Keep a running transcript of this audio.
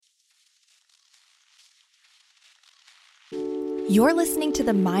You're listening to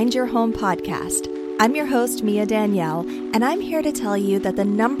the Mind Your Home podcast. I'm your host, Mia Danielle, and I'm here to tell you that the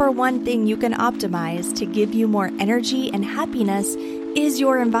number one thing you can optimize to give you more energy and happiness is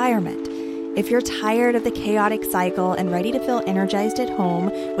your environment. If you're tired of the chaotic cycle and ready to feel energized at home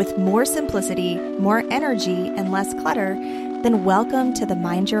with more simplicity, more energy, and less clutter, then welcome to the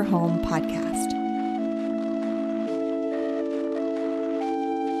Mind Your Home podcast.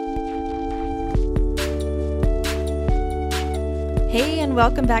 Hey, and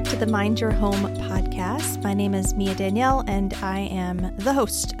welcome back to the Mind Your Home podcast. My name is Mia Danielle, and I am the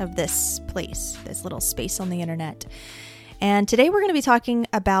host of this place, this little space on the internet. And today we're going to be talking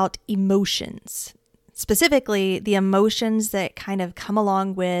about emotions, specifically the emotions that kind of come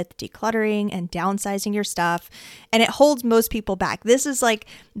along with decluttering and downsizing your stuff. And it holds most people back. This is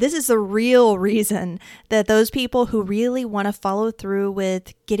the real reason that those people who really want to follow through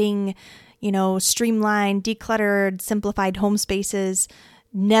with getting streamlined, decluttered, simplified home spaces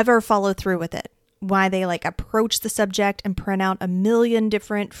never follow through with it. Why they approach the subject and print out a million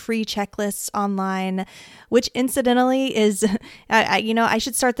different free checklists online, which incidentally is, I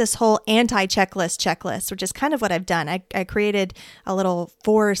should start this whole anti-checklist, which is kind of what I've done. I created a little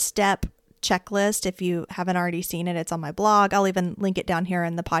 4-step checklist. If you haven't already seen it, it's on my blog. I'll even link it down here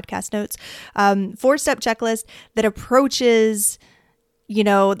in the podcast notes. 4-step checklist that approaches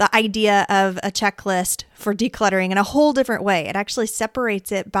the idea of a checklist for decluttering in a whole different way. It actually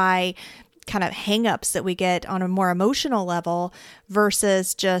separates it by kind of hangups that we get on a more emotional level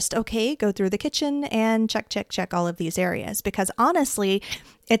versus just, okay, go through the kitchen and check all of these areas. Because honestly,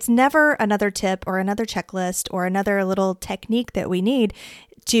 it's never another tip or another checklist or another little technique that we need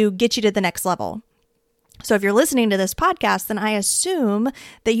to get you to the next level. So if you're listening to this podcast, then I assume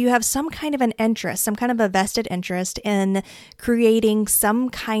that you have some kind of an interest, some kind of a vested interest in creating some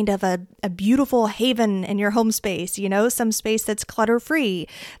kind of a beautiful haven in your home space, some space that's clutter-free,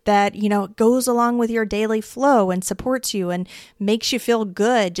 that, goes along with your daily flow and supports you and makes you feel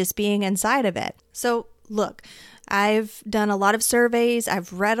good just being inside of it. So look, I've done a lot of surveys.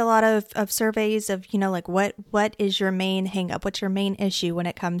 I've read a lot of surveys of, what is your main hang up? What's your main issue when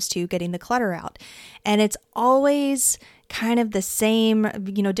it comes to getting the clutter out? And it's always kind of the same,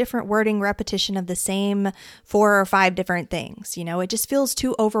 different wording, repetition of the same 4 or 5 different things. It just feels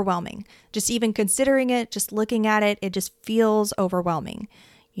too overwhelming. Just even considering it, just looking at it, it just feels overwhelming.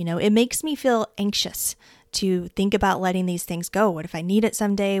 It makes me feel anxious to think about letting these things go. What if I need it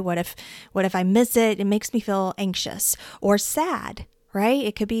someday? What if I miss it? It makes me feel anxious or sad, right?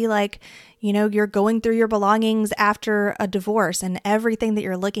 It could be you're going through your belongings after a divorce and everything that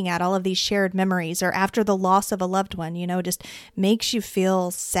you're looking at, all of these shared memories, or after the loss of a loved one, just makes you feel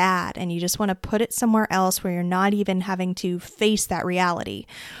sad and you just want to put it somewhere else where you're not even having to face that reality.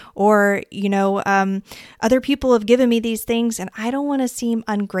 Or, other people have given me these things and I don't want to seem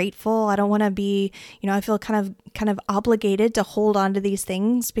ungrateful. I don't want to be, I feel kind of obligated to hold on to these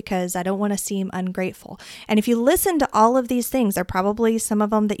things because I don't want to seem ungrateful. And if you listen to all of these things, there are probably some of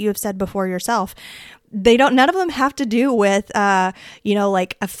them that you have said before yourself. None of them have to do with, a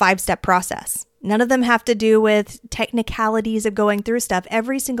 5-step process. None of them have to do with technicalities of going through stuff.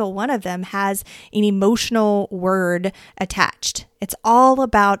 Every single one of them has an emotional word attached. It's all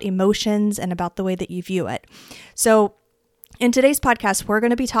about emotions and about the way that you view it. So in today's podcast, we're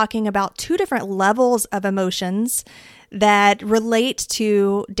going to be talking about 2 different levels of emotions that relate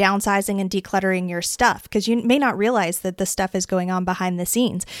to downsizing and decluttering your stuff, because you may not realize that this stuff is going on behind the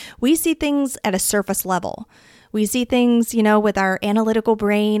scenes. We see things at a surface level. We see things, with our analytical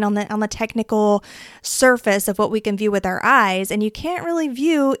brain on the technical surface of what we can view with our eyes, and you can't really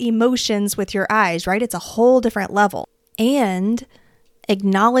view emotions with your eyes, right? It's a whole different level. And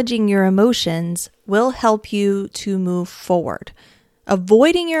acknowledging your emotions will help you to move forward.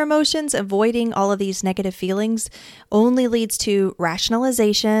 Avoiding your emotions, avoiding all of these negative feelings only leads to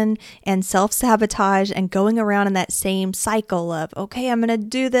rationalization and self-sabotage and going around in that same cycle of, okay, I'm going to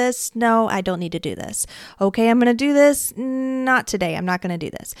do this. No, I don't need to do this. Okay, I'm going to do this. Not today. I'm not going to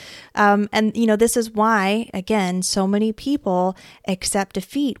do this. This is why, again, so many people accept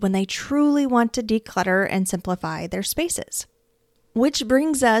defeat when they truly want to declutter and simplify their spaces. Which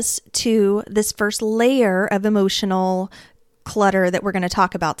brings us to this first layer of emotional clutter that we're going to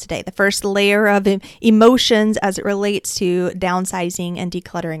talk about today. The first layer of emotions as it relates to downsizing and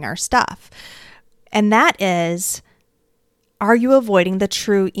decluttering our stuff. And that is, are you avoiding the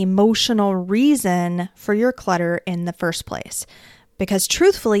true emotional reason for your clutter in the first place? Because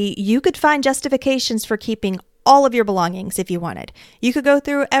truthfully, you could find justifications for keeping all of your belongings if you wanted. You could go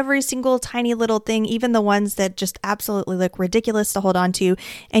through every single tiny little thing, even the ones that just absolutely look ridiculous to hold on to,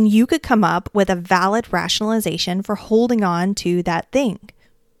 and you could come up with a valid rationalization for holding on to that thing.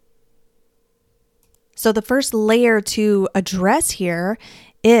 So the first layer to address here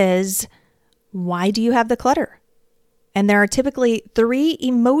is, why do you have the clutter? And there are typically 3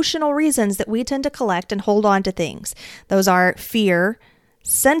 emotional reasons that we tend to collect and hold on to things. Those are fear,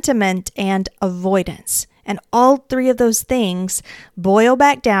 sentiment, and avoidance. And all 3 of those things boil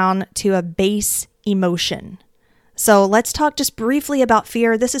back down to a base emotion. So let's talk just briefly about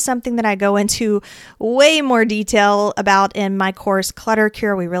fear. This is something that I go into way more detail about in my course, Clutter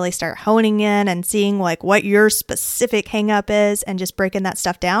Cure. We really start honing in and seeing like what your specific hang up is and just breaking that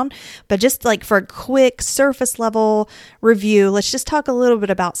stuff down. But just like for a quick surface level review, let's just talk a little bit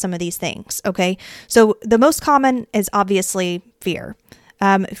about some of these things. Okay. So the most common is obviously fear.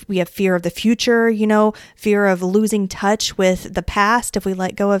 We have fear of the future, fear of losing touch with the past if we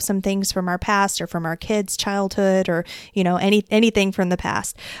let go of some things from our past or from our kids' childhood or, anything from the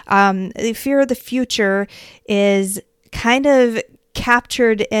past. The fear of the future is kind of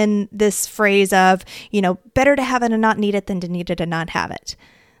captured in this phrase of, better to have it and not need it than to need it and not have it.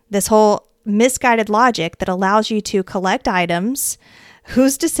 This whole misguided logic that allows you to collect items.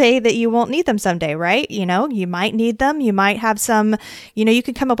 Who's to say that you won't need them someday, right? You might need them. You might have some, you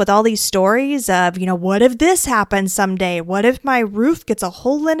can come up with all these stories of, what if this happens someday? What if my roof gets a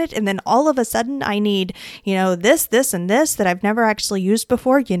hole in it? And then all of a sudden I need, this, and this that I've never actually used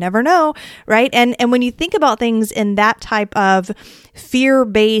before. You never know, right? And when you think about things in that type of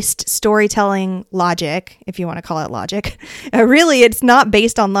fear-based storytelling logic, if you want to call it logic, really it's not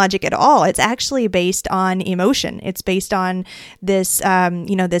based on logic at all. It's actually based on emotion. It's based on this,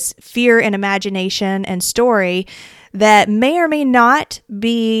 this fear and imagination and story that may or may not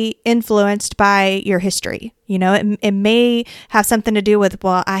be influenced by your history. It may have something to do with,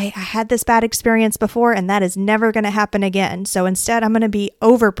 well, I had this bad experience before and that is never going to happen again. So instead I'm going to be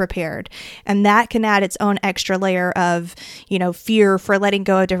over prepared. And that can add its own extra layer of, fear for letting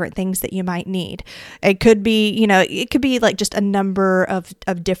go of different things that you might need. It could be, it could be like just a number of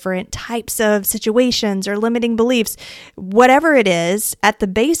different types of situations or limiting beliefs. Whatever it is, at the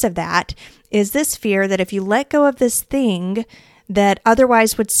base of that is this fear that if you let go of this thing that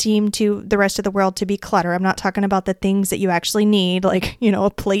otherwise would seem to the rest of the world to be clutter. I'm not talking about the things that you actually need, like, a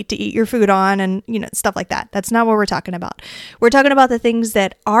plate to eat your food on and, stuff like that. That's not what we're talking about. We're talking about the things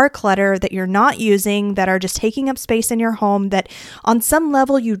that are clutter, that you're not using, that are just taking up space in your home, that on some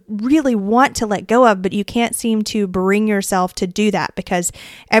level you really want to let go of, but you can't seem to bring yourself to do that because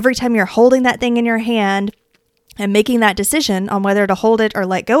every time you're holding that thing in your hand, and making that decision on whether to hold it or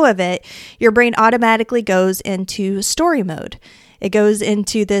let go of it, your brain automatically goes into story mode. It goes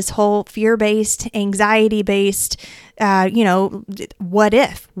into this whole fear-based, anxiety-based, what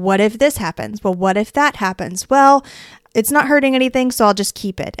if this happens? Well, what if that happens? Well, it's not hurting anything, so I'll just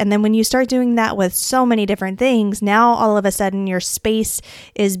keep it. And then when you start doing that with so many different things, now all of a sudden your space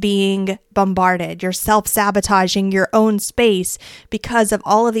is being bombarded. You're self-sabotaging your own space because of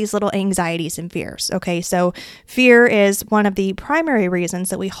all of these little anxieties and fears. Okay, so fear is one of the primary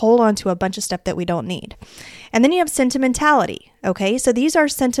reasons that we hold on to a bunch of stuff that we don't need. And then you have sentimentality. Okay, so these are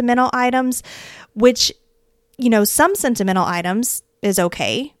sentimental items, which, some sentimental items is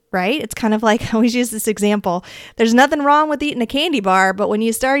okay. Right? It's kind of like, I always use this example. There's nothing wrong with eating a candy bar, but when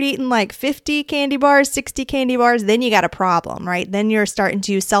you start eating like 50 candy bars, 60 candy bars, then you got a problem, right? Then you're starting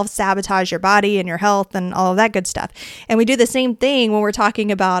to self-sabotage your body and your health and all of that good stuff. And we do the same thing when we're talking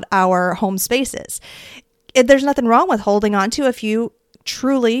about our home spaces. There's nothing wrong with holding on to a few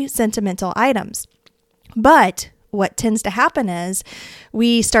truly sentimental items. But what tends to happen is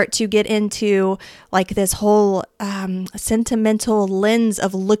we start to get into like this whole sentimental lens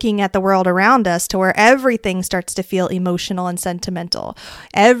of looking at the world around us to where everything starts to feel emotional and sentimental.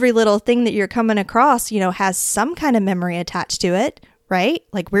 Every little thing that you're coming across, has some kind of memory attached to it, right?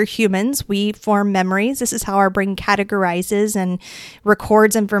 Like we're humans, we form memories. This is how our brain categorizes and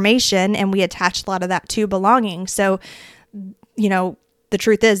records information, and we attach a lot of that to belonging. So, the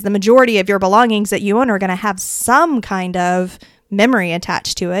truth is the majority of your belongings that you own are going to have some kind of memory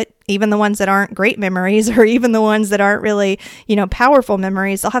attached to it. Even the ones that aren't great memories or even the ones that aren't really, powerful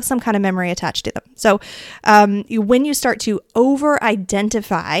memories, they'll have some kind of memory attached to them. So when you start to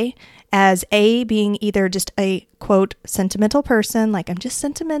over-identify as being either just a, quote, sentimental person, like I'm just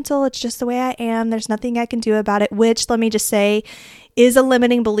sentimental, it's just the way I am, there's nothing I can do about it, which, let me just say, is a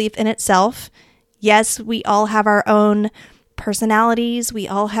limiting belief in itself. Yes, we all have our own personalities. We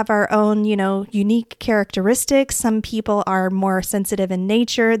all have our own, unique characteristics. Some people are more sensitive in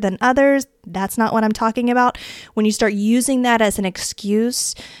nature than others. That's not what I'm talking about. When you start using that as an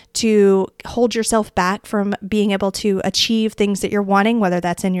excuse to hold yourself back from being able to achieve things that you're wanting, whether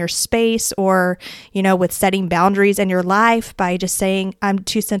that's in your space or, with setting boundaries in your life by just saying, I'm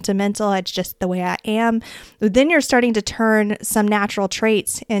too sentimental, it's just the way I am, then you're starting to turn some natural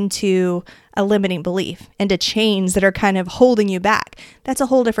traits into a limiting belief, into chains that are kind of holding you back. That's a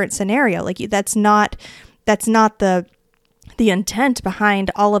whole different scenario. Like that's not the intent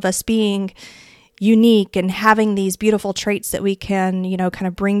behind all of us being unique and having these beautiful traits that we can, kind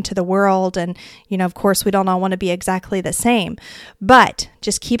of bring to the world. And, of course, we don't all want to be exactly the same. But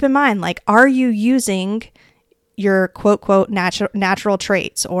just keep in mind, are you using your quote, quote, natural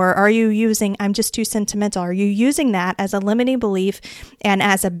traits? Or are you using, I'm just too sentimental? Are you using that as a limiting belief and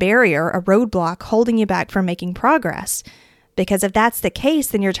as a barrier, a roadblock holding you back from making progress? Because if that's the case,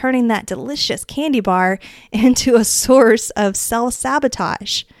 then you're turning that delicious candy bar into a source of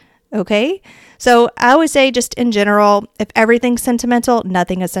self-sabotage. Okay? So I always say, just in general, if everything's sentimental,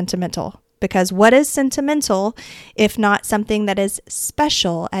 nothing is sentimental. Because what is sentimental if not something that is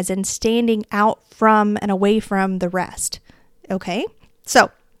special, as in standing out from and away from the rest? Okay?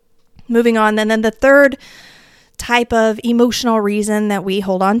 So moving on, then the third type of emotional reason that we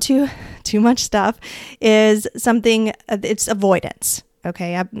hold on to too much stuff is it's avoidance.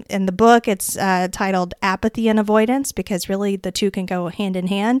 Okay. In the book, it's titled Apathy and Avoidance, because really the two can go hand in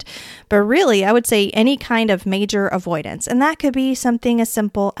hand. But really, I would say any kind of major avoidance. And that could be something as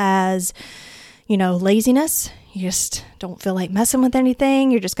simple as, laziness. You just don't feel like messing with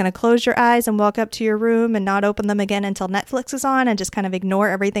anything. You're just going to close your eyes and walk up to your room and not open them again until Netflix is on, and just kind of ignore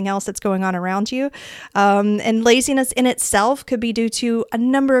everything else that's going on around you. And laziness in itself could be due to a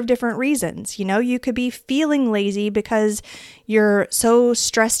number of different reasons. You could be feeling lazy because you're so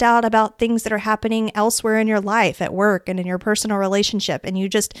stressed out about things that are happening elsewhere in your life, at work and in your personal relationship, and you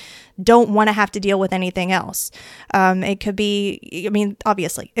just don't want to have to deal with anything else. It could be,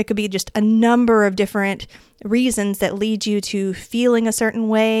 obviously, it could be just a number of different reasons that lead you to feeling a certain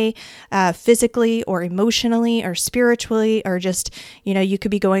way, physically or emotionally or spiritually, or just, you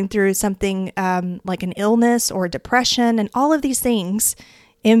could be going through something like an illness or depression, and all of these things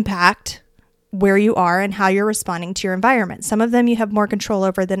impact where you are and how you're responding to your environment. Some of them you have more control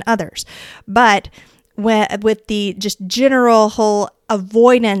over than others. But with the just general whole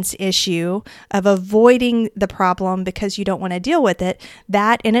avoidance issue of avoiding the problem because you don't want to deal with it,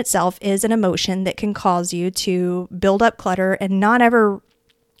 that in itself is an emotion that can cause you to build up clutter and not ever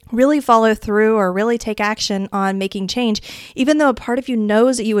really follow through or really take action on making change, even though a part of you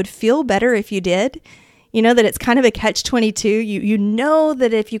knows that you would feel better if you did. That it's kind of a catch-22. You know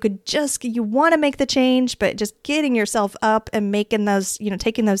that if you could you want to make the change, but just getting yourself up and making those,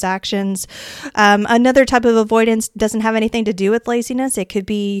 taking those actions. Another type of avoidance doesn't have anything to do with laziness. It could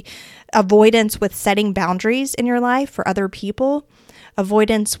be avoidance with setting boundaries in your life for other people.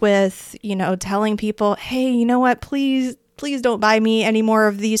 Avoidance with, telling people, hey, you know what, please don't buy me any more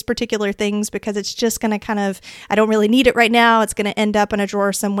of these particular things because it's just going to I don't really need it right now. It's going to end up in a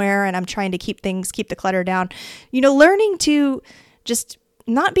drawer somewhere, and I'm trying to keep the clutter down. Learning to just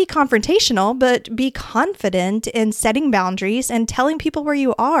not be confrontational, but be confident in setting boundaries and telling people where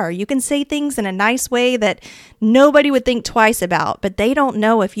you are. You can say things in a nice way that nobody would think twice about, but they don't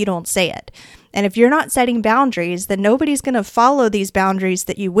know if you don't say it. And if you're not setting boundaries, then nobody's going to follow these boundaries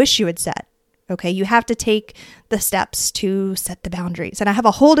that you wish you had set. Okay, you have to take the steps to set the boundaries. And I have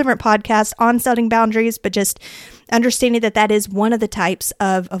a whole different podcast on setting boundaries, but just understanding that is one of the types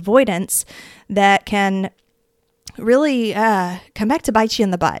of avoidance that can really come back to bite you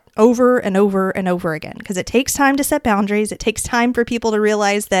in the butt over and over and over again, because it takes time to set boundaries. It takes time for people to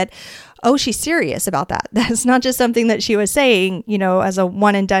realize that, oh, she's serious about that. That's not just something that she was saying, as a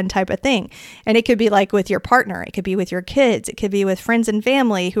one and done type of thing. And it could be like with your partner. It could be with your kids. It could be with friends and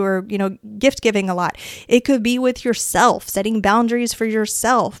family who are, gift giving a lot. It could be with yourself, setting boundaries for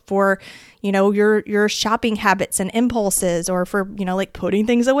yourself, for, your shopping habits and impulses, or for, like putting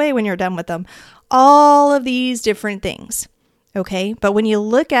things away when you're done with them. All of these different things. Okay. But when you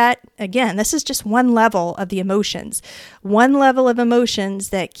look at, again, this is just one level of the emotions, one level of emotions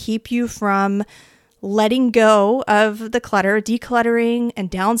that keep you from letting go of the clutter, decluttering and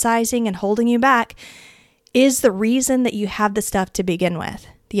downsizing and holding you back, is the reason that you have the stuff to begin with.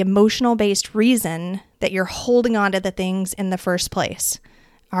 The emotional based reason that you're holding on to the things in the first place.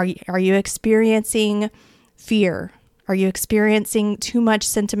 Are you experiencing fear? Are you experiencing too much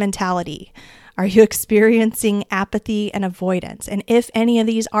sentimentality? Are you experiencing apathy and avoidance? And if any of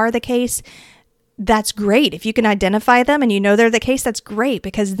these are the case, that's great. If you can identify them and you know they're the case, that's great,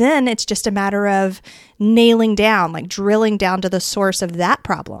 because then it's just a matter of nailing down, like drilling down to the source of that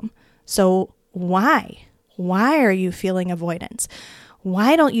problem. So why? Why are you feeling avoidance?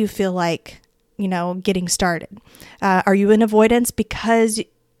 Why don't you feel like, getting started? Are you in avoidance because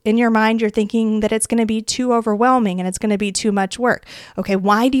in your mind, you're thinking that it's going to be too overwhelming and it's going to be too much work? Okay,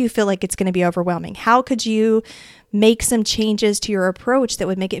 why do you feel like it's going to be overwhelming? How could you make some changes to your approach that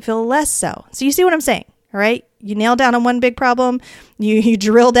would make it feel less so? So you see what I'm saying, all right? You nail down on one big problem, you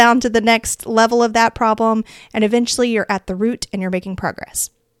drill down to the next level of that problem, and eventually you're at the root and you're making progress.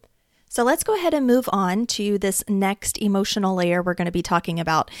 So let's go ahead and move on to this next emotional layer we're going to be talking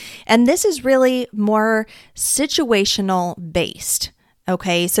about. And this is really more situational based.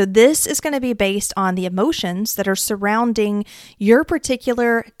 Okay, so this is going to be based on the emotions that are surrounding your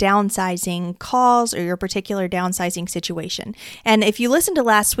particular downsizing cause or your particular downsizing situation. And if you listen to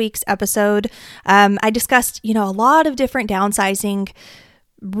last week's episode, I discussed, a lot of different downsizing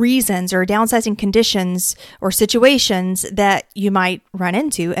reasons or downsizing conditions or situations that you might run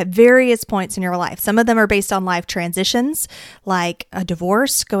into at various points in your life. Some of them are based on life transitions, like a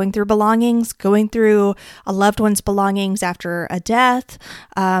divorce, going through belongings, going through a loved one's belongings after a death,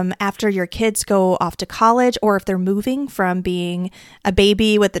 after your kids go off to college, or if they're moving from being a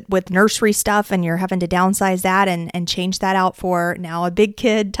baby with nursery stuff and you're having to downsize that and change that out for now a big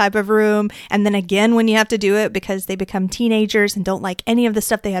kid type of room. And then again, when you have to do it because they become teenagers and don't like any of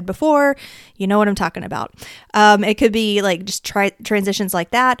the stuff they had before, you know what I'm talking about. It could be like just transitions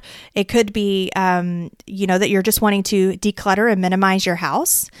like that. It could be, that you're just wanting to declutter and minimize your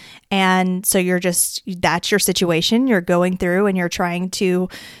house. And so that's your situation you're going through, and you're trying to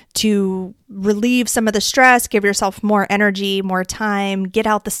relieve some of the stress, give yourself more energy, more time, get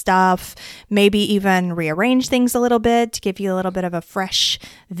out the stuff, maybe even rearrange things a little bit to give you a little bit of a fresh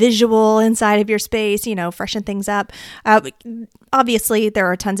visual inside of your space, freshen things up. Obviously, there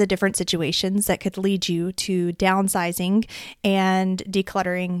are tons of different situations that could lead you to downsizing and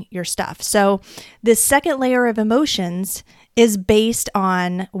decluttering your stuff. So this second layer of emotions is based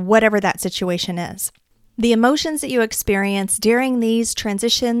on whatever that situation is. The emotions that you experience during these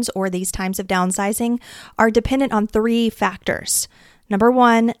transitions or these times of downsizing are dependent on 3 factors. Number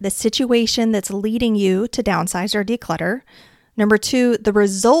 1, the situation that's leading you to downsize or declutter. Number 2, the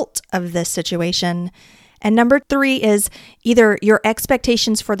result of this situation. And number 3 is either your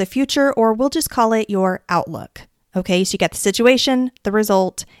expectations for the future, or we'll just call it your outlook. Okay, so you got the situation, the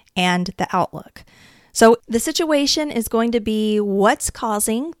result, and the outlook. So the situation is going to be what's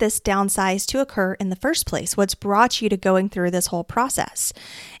causing this downsize to occur in the first place, what's brought you to going through this whole process.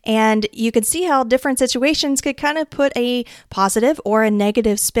 And you can see how different situations could kind of put a positive or a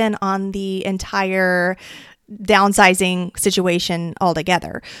negative spin on the entire downsizing situation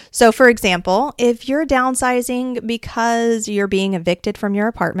altogether. So for example, if you're downsizing because you're being evicted from your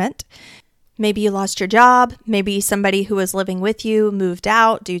apartment, maybe you lost your job, maybe somebody who was living with you moved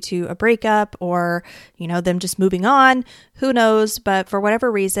out due to a breakup or, them just moving on, who knows, but for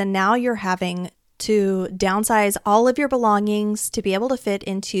whatever reason, now you're having to downsize all of your belongings to be able to fit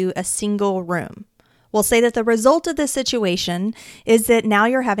into a single room. We'll say that the result of this situation is that now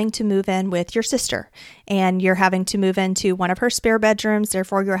you're having to move in with your sister and you're having to move into one of her spare bedrooms.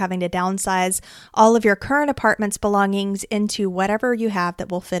 Therefore, you're having to downsize all of your current apartment's belongings into whatever you have that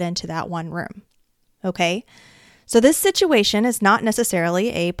will fit into that one room. Okay? So this situation is not necessarily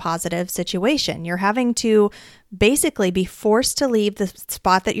a positive situation. You're having to basically be forced to leave the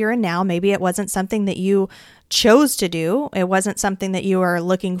spot that you're in now. Maybe it wasn't something that you chose to do. It wasn't something that you are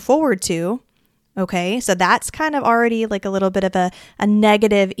looking forward to. Okay, so that's kind of already like a little bit of a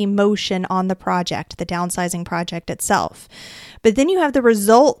negative emotion on the project, the downsizing project itself. But then you have the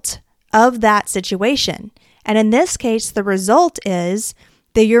result of that situation. And in this case, the result is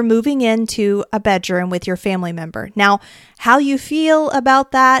that you're moving into a bedroom with your family member. Now, how you feel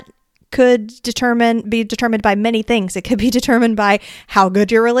about that could be determined by many things. It could be determined by how good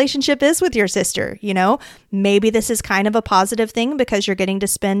your relationship is with your sister. Maybe this is kind of a positive thing because you're getting to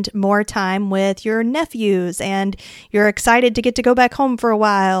spend more time with your nephews and you're excited to get to go back home for a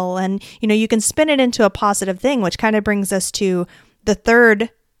while. And, you can spin it into a positive thing, which kind of brings us to the third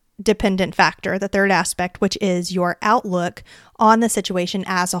dependent factor, the third aspect, which is your outlook on the situation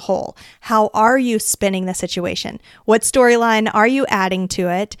as a whole. How are you spinning the situation? What storyline are you adding to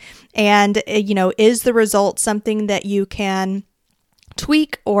it? And, is the result something that you can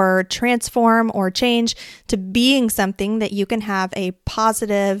tweak or transform or change to being something that you can have a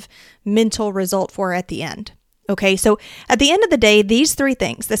positive mental result for at the end? Okay, so at the end of the day, these 3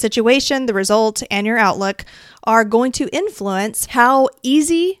 things, the situation, the result, and your outlook, are going to influence how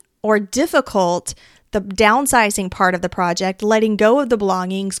easy or difficult the downsizing part of the project, letting go of the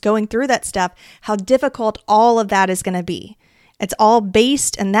belongings, going through that stuff, how difficult all of that is going to be. It's all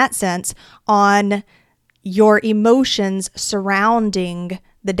based in that sense on your emotions surrounding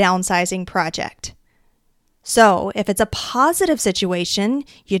the downsizing project. So if it's a positive situation,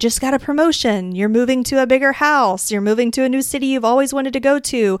 you just got a promotion, you're moving to a bigger house, you're moving to a new city you've always wanted to go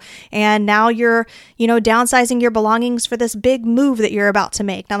to, and now you're, downsizing your belongings for this big move that you're about to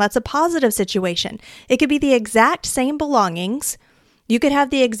make. Now that's a positive situation. It could be the exact same belongings. You could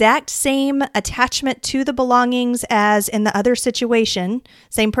have the exact same attachment to the belongings as in the other situation,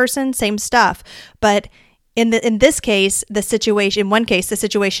 same person, same stuff, but in this case, the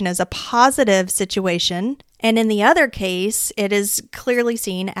situation is a positive situation. And in the other case, it is clearly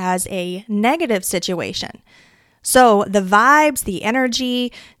seen as a negative situation. So the vibes, the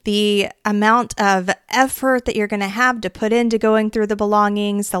energy, the amount of effort that you're going to have to put into going through the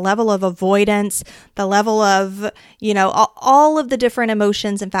belongings, the level of avoidance, the level of, all of the different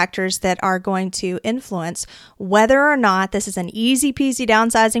emotions and factors that are going to influence whether or not this is an easy peasy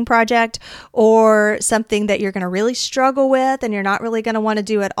downsizing project or something that you're going to really struggle with and you're not really going to want to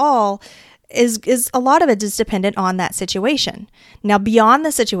do at all. Is a lot of it is dependent on that situation. Now, beyond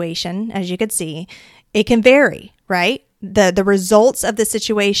the situation, as you could see, it can vary, right? The results of the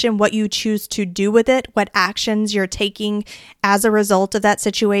situation, what you choose to do with it, what actions you're taking as a result of that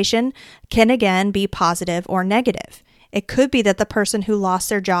situation can again be positive or negative. It could be that the person who lost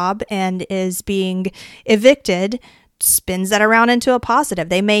their job and is being evicted spins that around into a positive.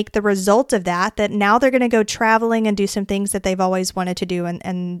 They make the result of that now they're going to go traveling and do some things that they've always wanted to do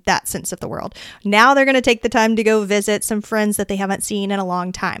in that sense of the world. Now they're going to take the time to go visit some friends that they haven't seen in a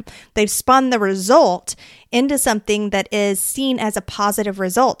long time. They've spun the result into something that is seen as a positive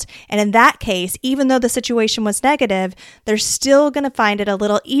result. And in that case, even though the situation was negative, they're still going to find it a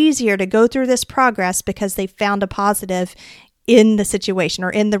little easier to go through this progress because they found a positive in the situation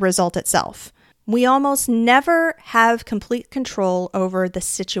or in the result itself. We almost never have complete control over the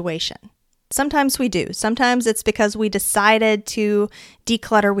situation. Sometimes we do. Sometimes it's because we decided to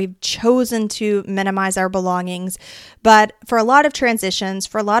declutter. We've chosen to minimize our belongings. But for a lot of transitions,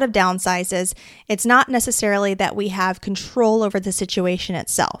 for a lot of downsizes, it's not necessarily that we have control over the situation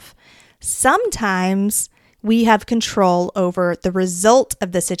itself. Sometimes we have control over the result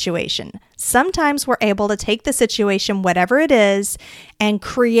of the situation. Sometimes we're able to take the situation, whatever it is, and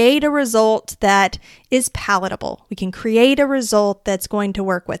create a result that is palatable. We can create a result that's going to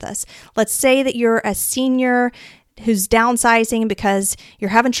work with us. Let's say that you're a senior who's downsizing because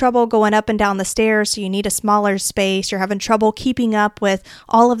you're having trouble going up and down the stairs, so you need a smaller space. You're having trouble keeping up with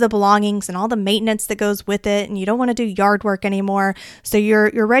all of the belongings and all the maintenance that goes with it, and you don't want to do yard work anymore, so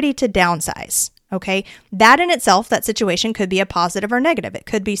you're ready to downsize. Okay, that in itself, that situation could be a positive or negative. It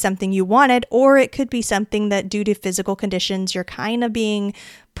could be something you wanted, or it could be something that due to physical conditions, you're kind of being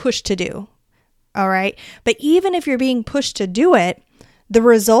pushed to do. All right. But even if you're being pushed to do it, the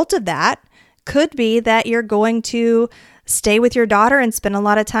result of that could be that you're going to stay with your daughter and spend a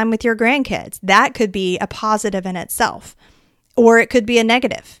lot of time with your grandkids. That could be a positive in itself, or it could be a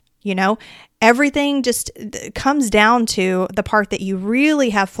negative. Everything just comes down to the part that you really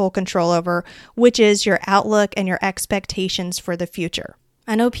have full control over, which is your outlook and your expectations for the future.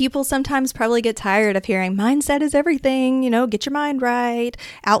 I know people sometimes probably get tired of hearing mindset is everything, get your mind right.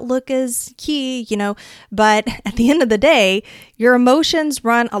 Outlook is key, but at the end of the day, your emotions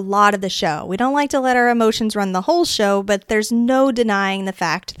run a lot of the show. We don't like to let our emotions run the whole show, but there's no denying the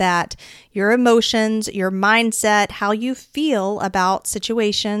fact that your emotions, your mindset, how you feel about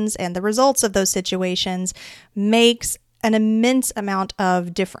situations and the results of those situations makes an immense amount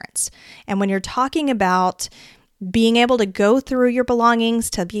of difference. And when you're talking about being able to go through your belongings,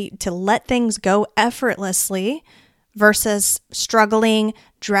 to let things go effortlessly versus struggling,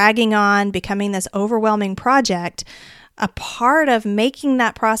 dragging on, becoming this overwhelming project, a part of making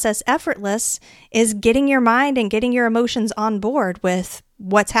that process effortless is getting your mind and getting your emotions on board with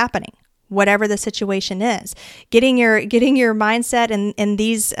what's happening, whatever the situation is. Getting your mindset in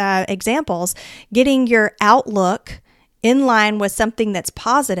these examples, getting your outlook in line with something that's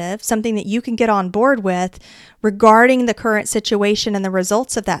positive, something that you can get on board with regarding the current situation and the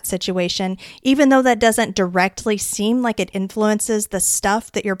results of that situation, even though that doesn't directly seem like it influences the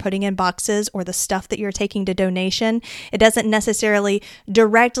stuff that you're putting in boxes or the stuff that you're taking to donation. It doesn't necessarily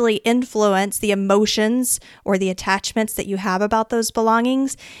directly influence the emotions or the attachments that you have about those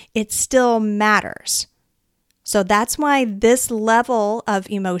belongings. It still matters. So that's why this level of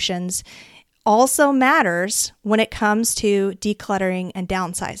emotions also matters when it comes to decluttering and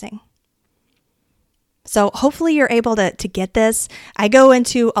downsizing. So hopefully you're able to get this. I go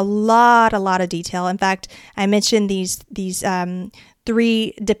into a lot of detail. In fact, I mentioned these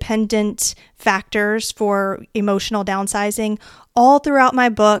 3 dependent factors for emotional downsizing all throughout my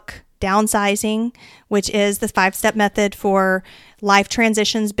book, Downsizing, which is the 5-step method for life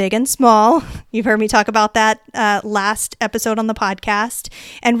transitions, big and small. You've heard me talk about that last episode on the podcast.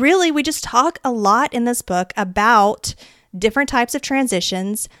 And really, we just talk a lot in this book about different types of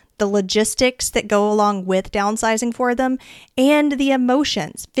transitions, the logistics that go along with downsizing for them, and the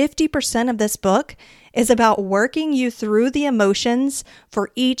emotions. 50% of this book is about working you through the emotions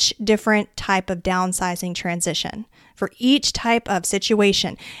for each different type of downsizing transition, for each type of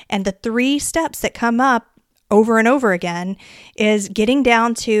situation. And the 3 steps that come up over and over again is getting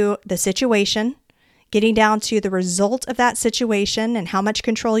down to the situation, getting down to the result of that situation and how much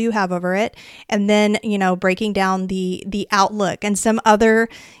control you have over it, and then, breaking down the outlook and some other,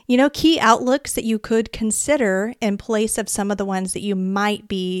 key outlooks that you could consider in place of some of the ones that you might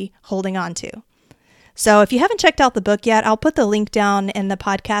be holding on to. So if you haven't checked out the book yet, I'll put the link down in the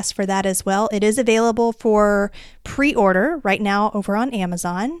podcast for that as well. It is available for pre-order right now over on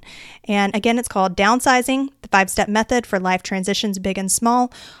Amazon. And again, it's called Downsizing, the 5-step method for life transitions, big and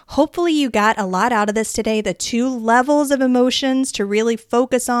small. Hopefully you got a lot out of this today, the 2 levels of emotions to really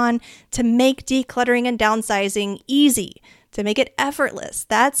focus on to make decluttering and downsizing easy, to make it effortless.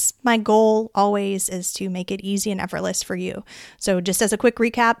 That's my goal always, is to make it easy and effortless for you. So just as a quick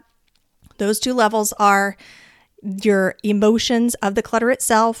recap, those 2 levels are your emotions of the clutter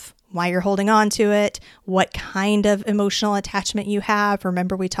itself, why you're holding on to it, what kind of emotional attachment you have.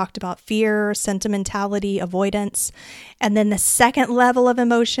 Remember, we talked about fear, sentimentality, avoidance. And then the second level of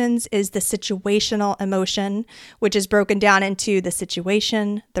emotions is the situational emotion, which is broken down into the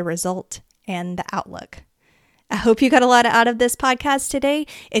situation, the result, and the outlook. I hope you got a lot out of this podcast today.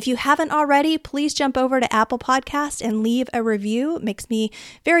 If you haven't already, please jump over to Apple Podcasts and leave a review. It makes me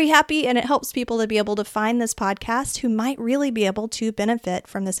very happy, and it helps people to be able to find this podcast who might really be able to benefit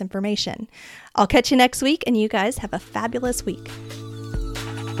from this information. I'll catch you next week, and you guys have a fabulous week.